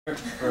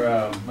For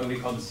a movie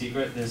called The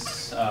Secret.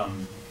 This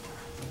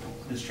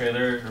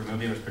trailer or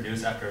movie was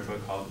produced after a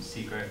book called The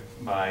Secret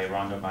by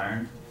Rhonda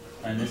Byrne,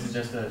 and this is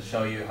just to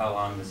show you how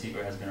long The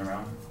Secret has been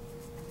around.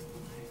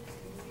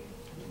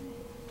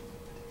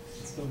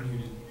 It's still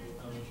muted.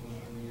 I don't know if you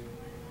want to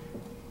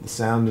unmute. The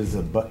sound is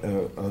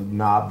a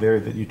knob there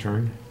that you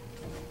turn.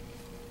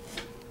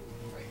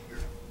 Right here.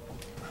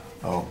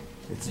 Oh,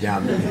 it's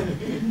down there.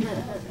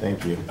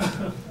 Thank you.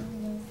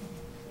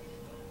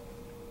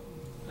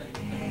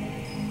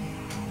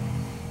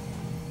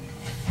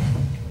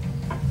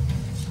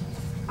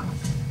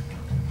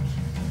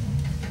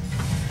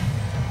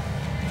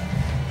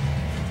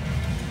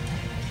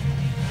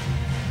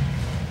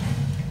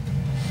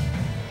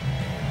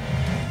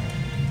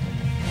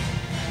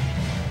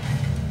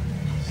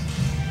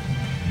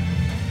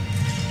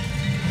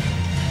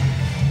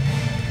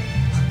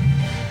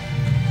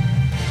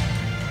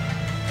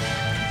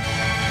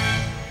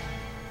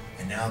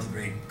 Now the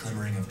great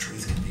glimmering of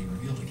truth can be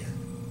revealed again.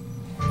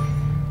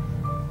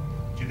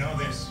 You know,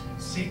 this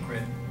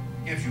secret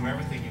gives you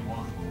everything you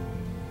want.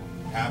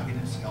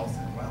 Happiness, health,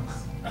 and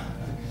wealth.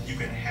 You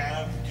can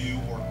have, do,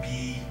 or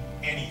be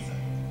anything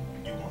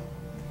you want.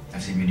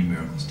 I've seen many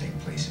miracles take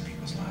place in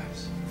people's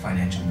lives.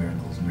 Financial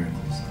miracles,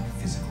 miracles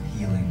of physical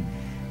healing,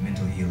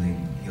 mental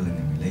healing, healing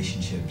in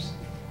relationships.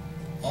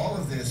 All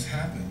of this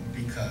happened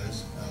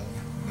because of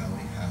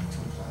knowing how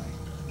to apply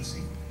the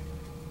secret.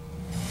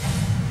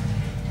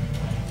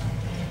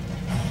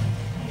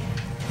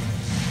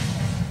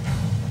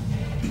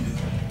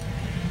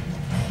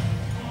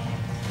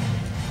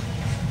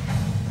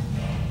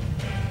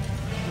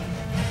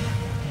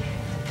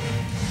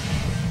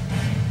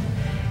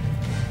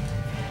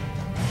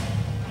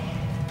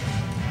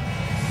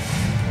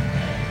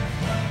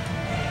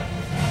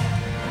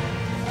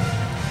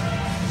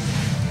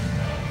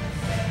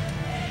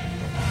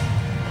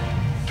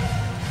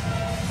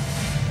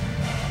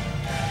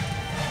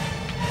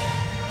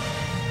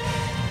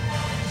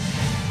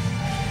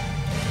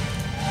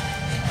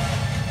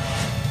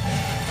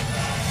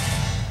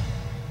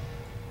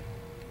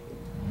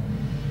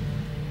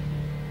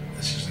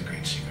 This is the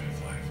great secret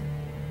of life.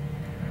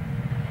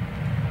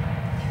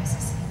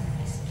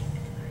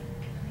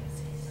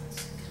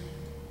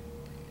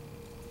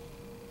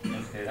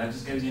 Okay, that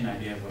just gives you an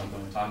idea of what I'm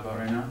going to talk about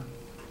right now.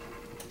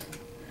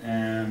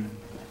 And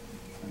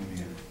let me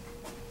begin.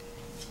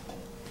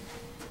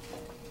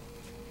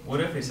 What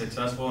if a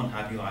successful and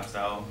happy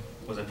lifestyle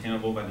was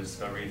attainable by the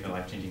discovery of a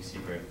life-changing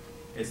secret?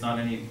 It's not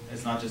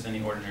just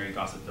any ordinary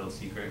gossip-filled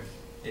secret.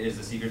 It is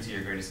the secret to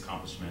your greatest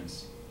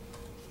accomplishments.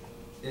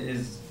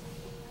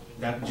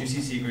 That juicy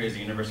secret is the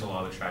universal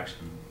law of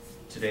attraction.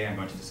 Today I'm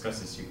going to discuss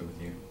this secret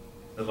with you.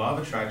 The law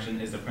of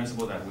attraction is the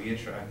principle that we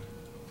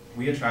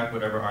attract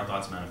whatever our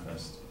thoughts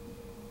manifest.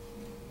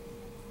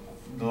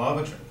 The law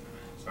of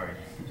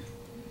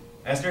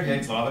Esther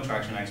Hicks, law of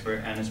attraction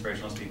expert and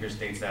inspirational speaker,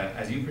 states that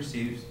as you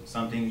perceive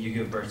something, you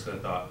give birth to a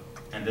thought,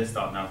 and this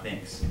thought now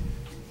thinks.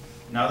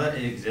 Now that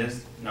it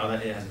exists, now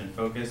that it has been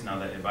focused, now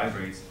that it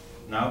vibrates,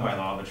 now by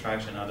law of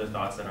attraction, other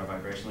thoughts that are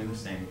vibrationally the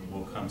same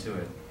will come to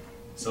it.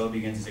 So it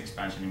begins its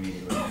expansion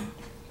immediately.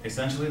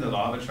 Essentially, the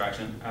law of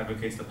attraction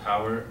advocates the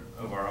power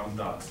of our own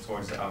thoughts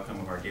towards the outcome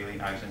of our daily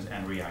actions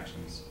and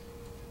reactions.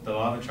 The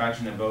law of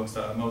attraction evokes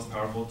the most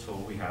powerful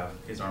tool we have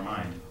is our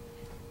mind.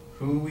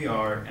 Who we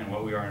are and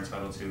what we are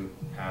entitled to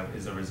have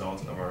is a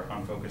result of our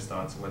unfocused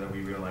thoughts, whether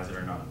we realize it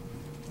or not.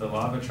 The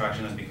law of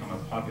attraction has become a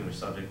popular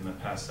subject in the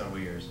past several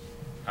years.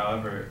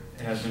 However,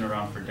 it has been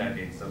around for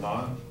decades. The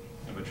law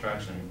of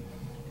attraction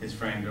is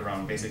framed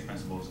around basic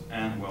principles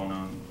and the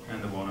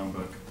well-known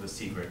book, The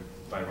Secret,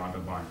 by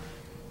Rhonda Byrne.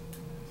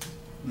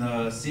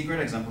 The Secret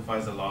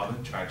exemplifies the law of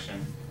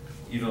attraction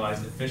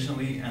utilized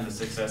efficiently and the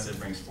success it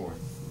brings forth.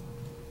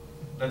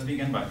 Let's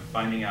begin by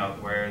finding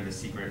out where The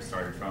Secret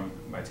started from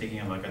by taking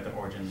a look at the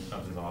origin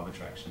of the law of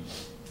attraction.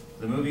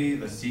 The movie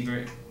The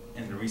Secret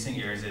in the recent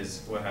years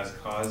is what has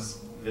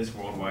caused this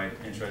worldwide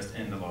interest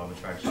in the law of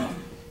attraction.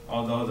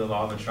 Although the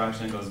law of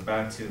attraction goes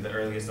back to the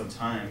earliest of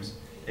times,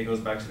 it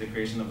goes back to the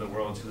creation of the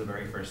world, to the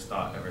very first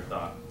thought ever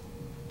thought.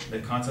 The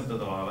concept of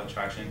the law of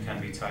attraction can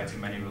be tied to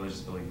many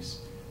religious beliefs,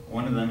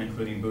 one of them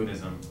including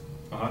Buddhism.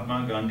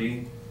 Mahatma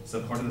Gandhi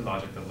supported the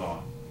logic of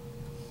law.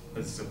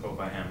 This is a quote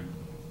by him.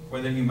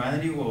 Whether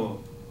humanity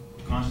will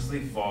consciously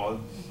follow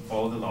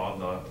the law of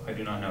law, I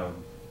do not know,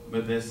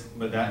 but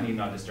that need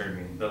not disturb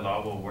me. The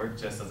law will work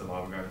just as the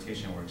law of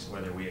gravitation works,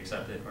 whether we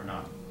accept it or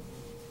not.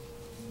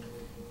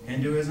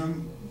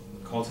 Hinduism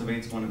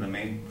cultivates one of the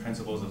main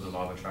principles of the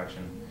law of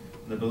attraction.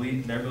 Their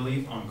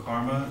belief on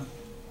karma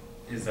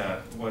is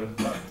that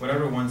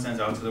whatever one sends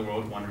out to the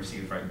world, one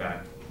receives right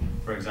back.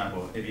 For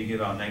example, if you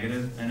give out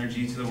negative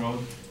energy to the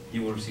world,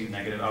 you will receive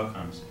negative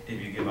outcomes.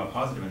 If you give out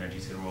positive energy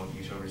to the world,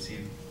 you shall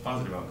receive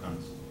positive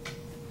outcomes.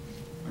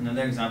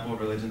 Another example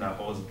of religion that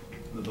holds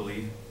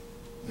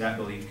that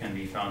belief can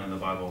be found in the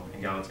Bible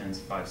in Galatians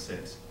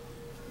 5:6.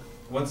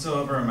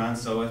 Whatsoever a man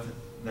soweth,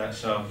 that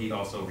shall he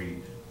also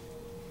reap.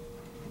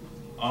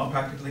 All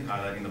practically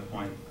highlighting the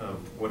point of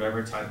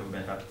whatever type of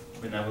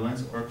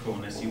benevolence or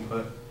coolness you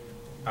put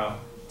out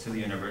to the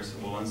universe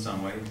will in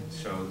some way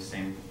show the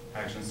same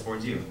actions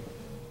towards you.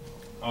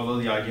 Although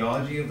the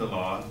ideology of the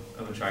law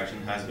of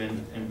attraction has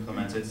been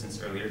implemented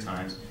since earlier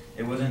times,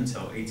 it wasn't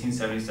until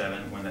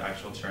 1877 when the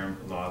actual term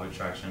law of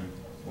attraction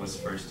was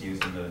first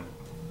used in the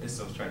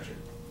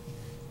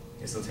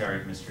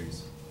esoteric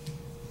mysteries.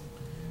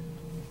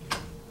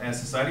 As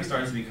society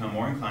started to become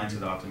more inclined to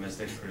the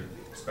optimistic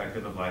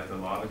perspective of life, the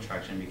law of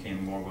attraction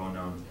became more well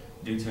known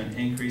due to an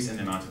increase in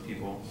the amount of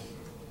people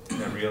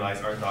that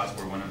realized our thoughts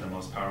were one of the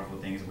most powerful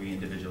things we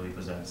individually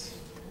possess.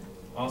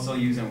 Also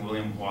used in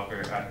William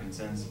Walker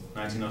Atkinson's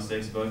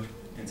 1906 book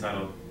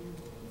entitled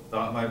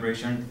Thought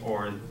Vibration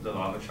or the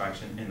Law of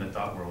Attraction in the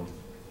Thought World,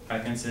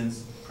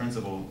 Atkinson's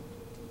principle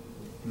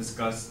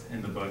discussed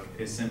in the book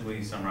is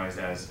simply summarized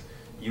as,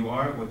 you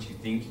are what you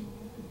think,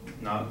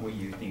 not what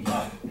you think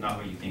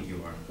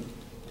you are.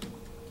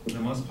 The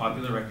most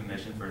popular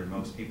recognition for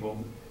most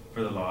people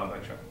for the law of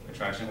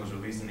attraction was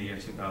released in the year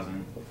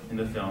 2000 in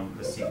the film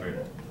The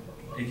Secret.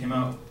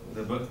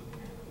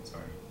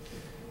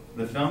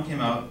 The film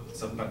came out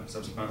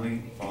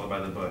subsequently, followed by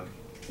the book.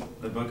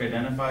 The book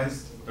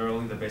identifies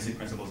thoroughly the basic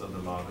principles of the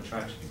law of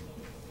attraction.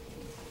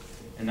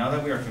 And now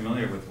that we are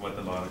familiar with where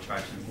the law of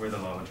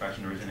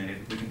attraction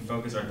originated, we can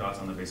focus our thoughts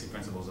on the basic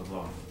principles of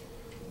law.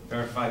 There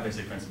are 5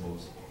 basic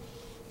principles.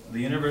 The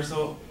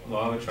universal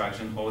law of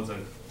attraction holds a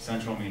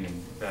central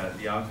meaning that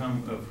the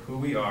outcome of who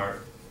we are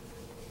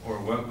or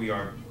what we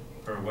are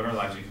or what our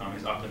lives become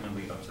is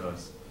ultimately up to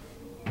us.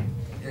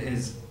 It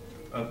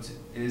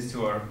is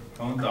to our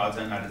own thoughts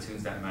and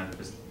attitudes that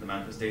the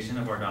manifestation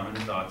of our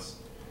dominant thoughts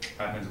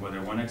happens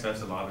whether one accepts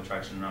the law of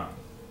attraction or not.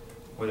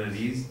 Whether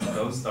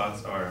those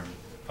thoughts are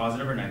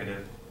positive or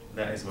negative,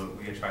 that is what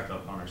we attract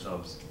upon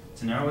ourselves.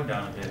 To narrow it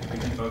down a bit, we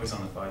can focus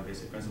on the 5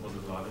 basic principles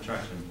of the law of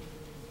attraction.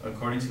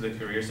 According to the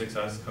career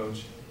success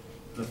coach,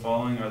 the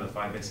following are the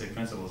 5 basic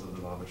principles of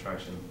the law of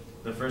attraction.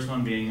 The first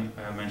one being,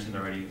 I have mentioned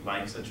already,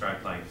 likes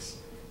attract likes.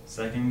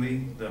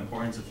 Secondly, the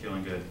importance of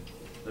feeling good.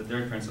 The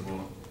third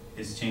principle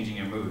is changing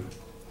your mood.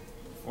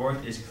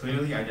 Fourth is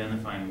clearly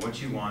identifying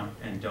what you want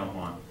and don't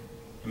want.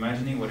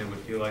 Imagining what it would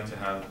feel like to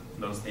have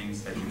those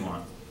things that you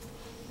want,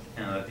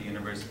 and let the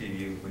universe give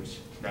you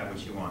that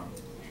which you want.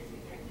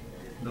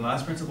 The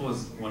last principle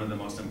is one of the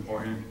most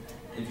important.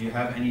 If you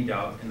have any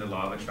doubt in the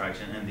law of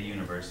attraction and the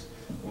universe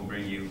will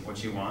bring you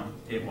what you want,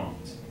 it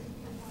won't.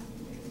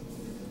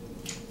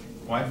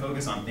 Why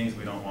focus on things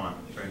we don't want?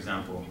 For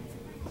example,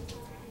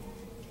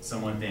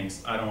 someone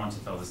thinks, I don't want to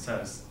fail this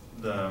test.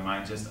 The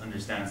mind just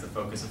understands the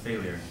focus of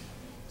failure.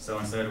 So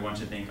instead, one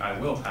should think, I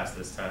will pass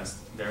this test.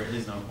 There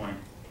is no point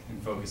in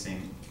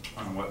focusing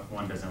on what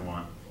one doesn't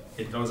want.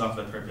 It throws off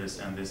the purpose,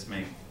 and this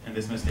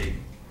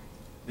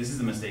is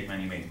the mistake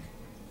many make.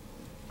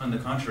 On the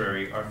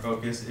contrary, our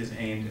focus is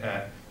aimed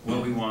at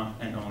what we want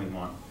and only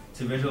want.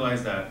 To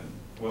visualize that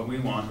what we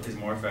want is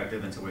more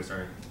effective than to waste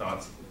our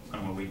thoughts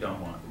on what we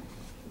don't want.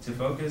 To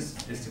focus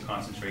is to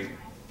concentrate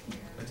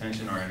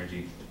attention or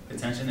energy.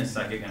 Attention is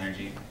psychic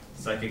energy.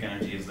 Psychic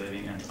energy is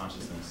living and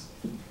consciousness.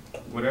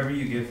 Whatever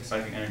you give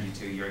psychic energy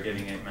to, you are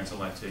giving it mental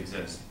life to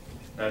exist.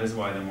 That is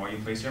why the more you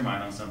place your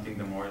mind on something,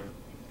 the more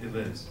it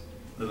lives.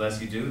 The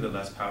less you do, the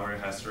less power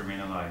it has to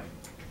remain alive.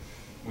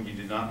 When you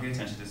do not pay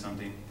attention to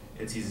something,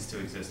 it ceases to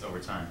exist over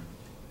time.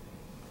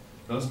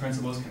 Those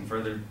principles can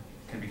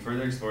be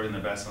further explored in the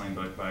best-selling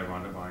book by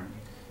Rhonda Byrne,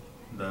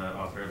 the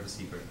author of The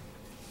Secret.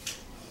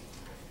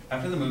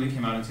 After the movie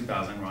came out in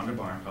 2000, Rhonda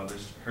Byrne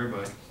published her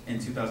book in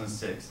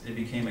 2006. It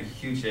became a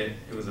huge hit.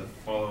 It was a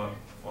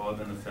follow-up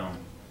in the film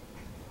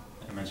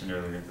I mentioned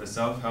earlier. The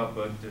self-help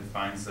book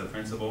defines the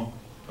principle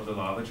of the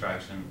law of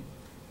attraction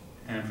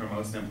and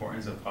promotes the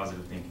importance of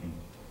positive thinking.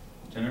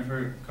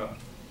 Jennifer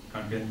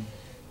Kunkin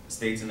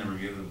states in the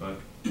review of the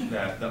book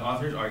that the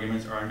author's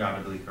arguments are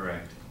undoubtedly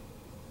correct.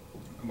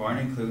 Byrne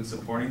includes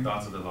supporting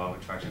thoughts of the law of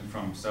attraction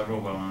from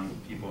several well-known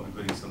people,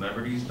 including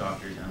celebrities,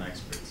 doctors, and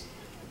experts.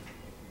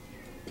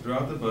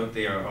 Throughout the book,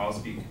 they all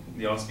speak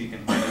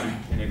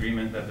in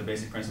agreement that the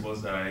basic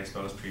principles that I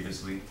exposed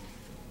previously.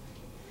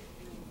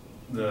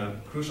 The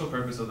crucial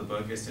purpose of the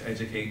book is to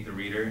educate the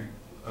reader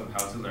of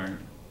how to learn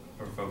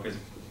to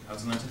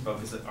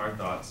focus our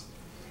thoughts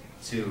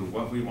to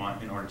what we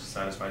want in order to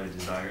satisfy the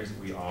desires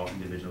we all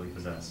individually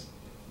possess.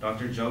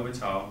 Dr. Joe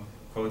Vitale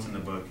quotes in the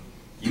book,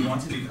 "You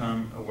want to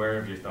become aware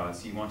of your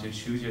thoughts. You want to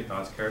choose your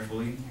thoughts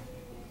carefully,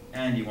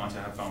 and you want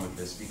to have fun with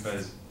this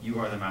because you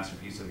are the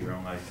masterpiece of your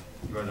own life.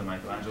 You are the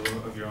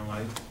Michelangelo of your own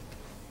life,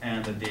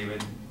 and the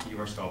David you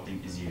are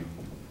sculpting is you.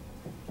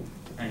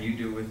 And you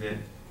do with it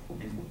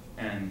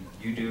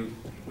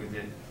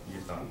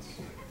your thoughts."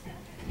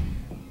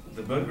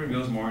 The book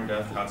reveals more in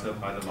depth how to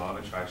apply the law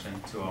of attraction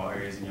to all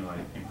areas in your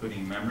life,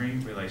 including memory,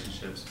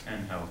 relationships,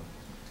 and health.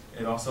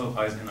 It also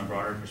applies in a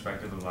broader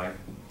perspective of life,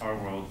 our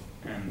world,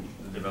 and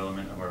the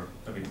development of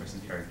a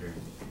person's character.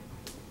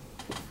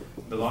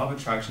 The law of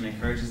attraction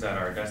encourages that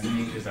our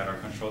destiny is at our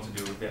control to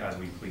do with it as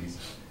we please.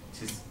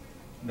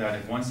 That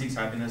if one seeks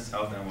happiness,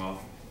 health, and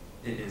wealth,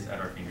 it is at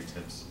our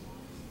fingertips.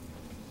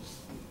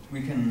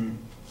 We can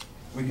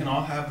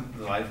all have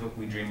the life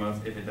we dream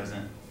of if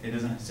It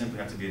doesn't simply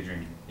have to be a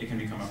dream. It can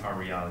become our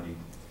reality.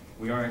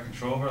 We are in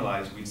control of our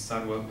lives. We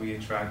decide what we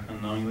attract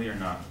unknowingly or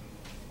not.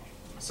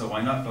 So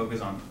why not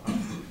focus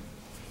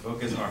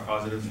our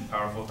positive,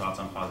 powerful thoughts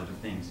on positive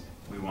things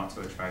we want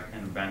to attract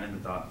and abandon the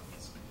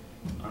thoughts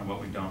on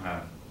what we don't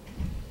have.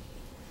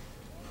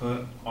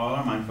 Put all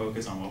our mind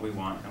focus on what we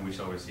want and we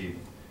shall receive.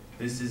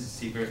 This is the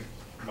secret,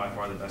 by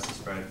far the best to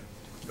spread.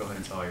 Go ahead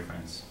and tell all your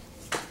friends.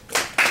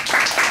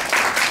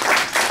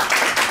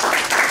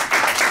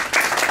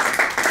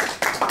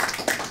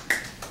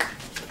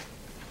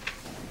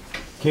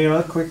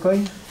 Kayla,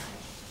 quickly.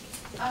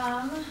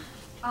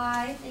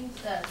 I think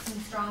that some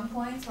strong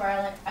points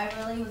where I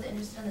really was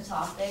interested in the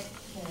topic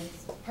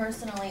because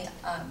personally,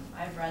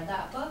 I've read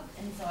that book,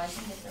 and so I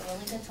think it's a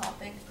really good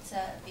topic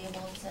to be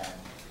able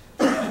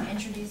to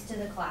introduce to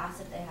the class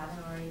if they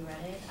haven't already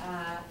read it.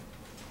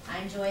 I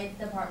enjoyed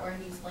the part where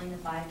he explained the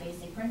 5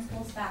 basic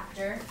principles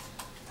factor.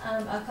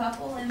 A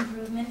couple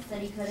improvements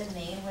that he could have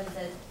made was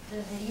that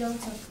the video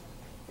took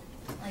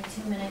like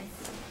 2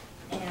 minutes,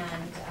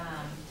 and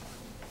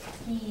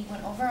he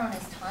went over on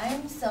his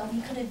time, so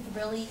he could have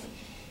really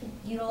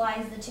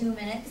utilized the 2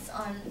 minutes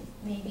on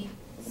maybe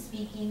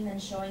speaking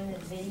and showing the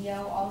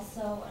video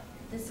also.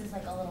 This is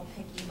like a little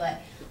picky,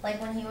 but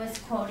like when he was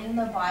quoting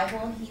the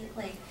Bible, he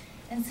like,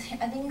 and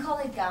I think he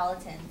called it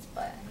Galatians,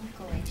 but I think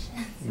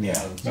Galatians. Yeah.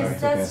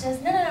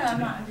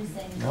 I'm just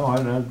saying. No,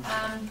 I'm not.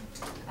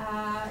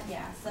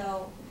 Yeah,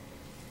 so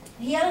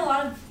he had a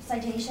lot of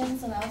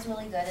citations, so that was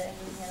really good, and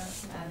he had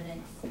some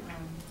evidence. So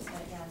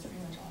yeah, that's pretty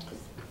much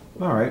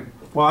all. All right.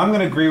 Well, I'm going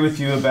to agree with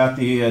you about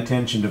the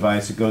attention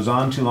device. It goes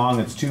on too long.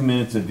 It's 2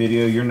 minutes of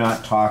video. You're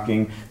not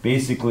talking.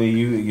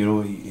 Basically,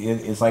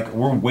 it's like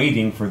we're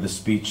waiting for the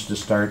speech to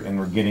start, and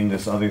we're getting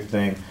this other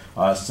thing,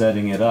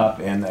 setting it up,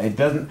 and it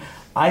doesn't.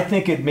 I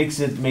think it makes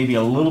it maybe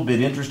a little bit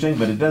interesting,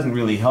 but it doesn't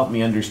really help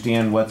me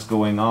understand what's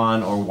going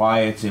on or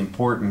why it's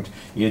important.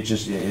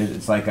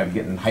 It's like I'm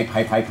getting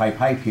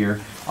hype here,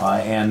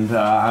 and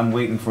I'm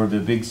waiting for the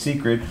big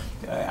secret.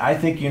 I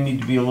think you need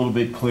to be a little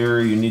bit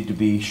clearer. You need to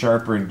be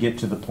sharper and get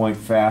to the point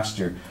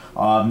faster.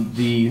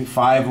 The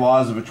 5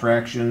 laws of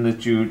attraction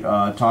that you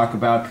talk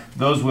about,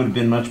 those would have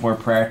been much more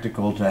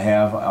practical to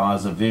have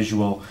as a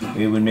visual.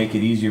 It would make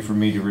it easier for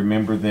me to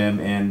remember them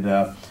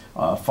and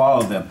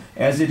follow them.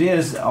 As it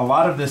is, a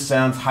lot of this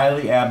sounds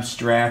highly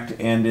abstract,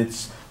 and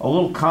it's a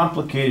little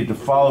complicated to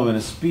follow in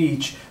a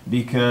speech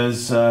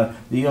because the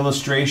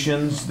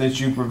illustrations that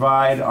you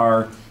provide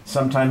are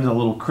sometimes a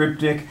little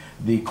cryptic.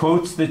 The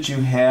quotes that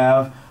you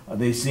have,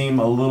 they seem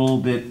a little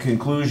bit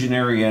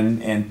conclusionary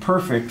and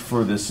perfect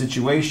for the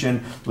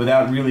situation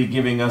without really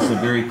giving us a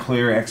very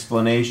clear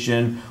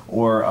explanation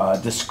or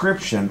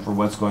description for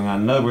what's going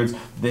on. In other words,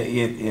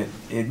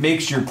 it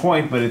makes your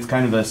point, but it's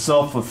kind of a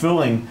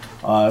self-fulfilling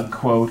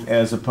quote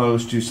as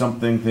opposed to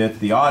something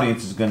that the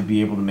audience is going to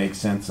be able to make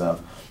sense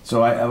of.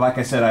 So like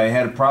I said, I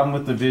had a problem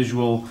with the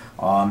visual.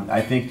 I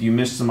think you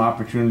missed some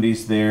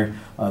opportunities there.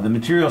 The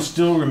material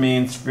still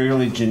remains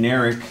fairly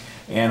generic,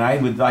 and I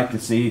would like to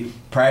see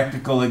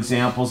practical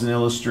examples and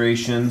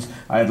illustrations.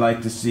 I'd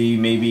like to see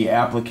maybe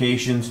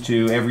applications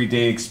to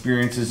everyday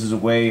experiences as a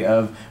way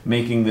of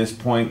making this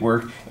point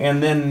work,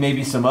 and then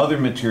maybe some other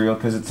material,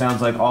 because it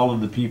sounds like all of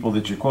the people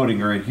that you're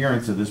quoting are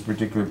adherents of this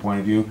particular point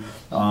of view,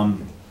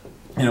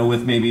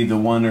 with maybe the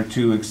 1 or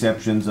 2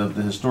 exceptions of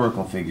the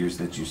historical figures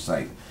that you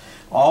cite.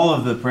 All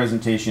of the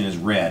presentation is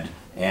red,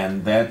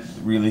 and that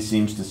really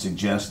seems to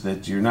suggest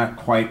that you're not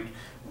quite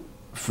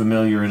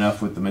familiar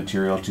enough with the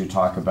material to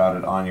talk about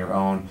it on your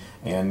own.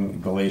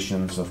 And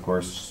Galatians, of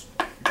course,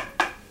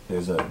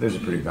 there's a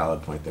pretty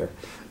valid point there.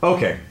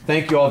 Okay,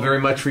 thank you all very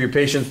much for your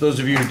patience. Those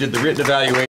of you who did the written evaluation.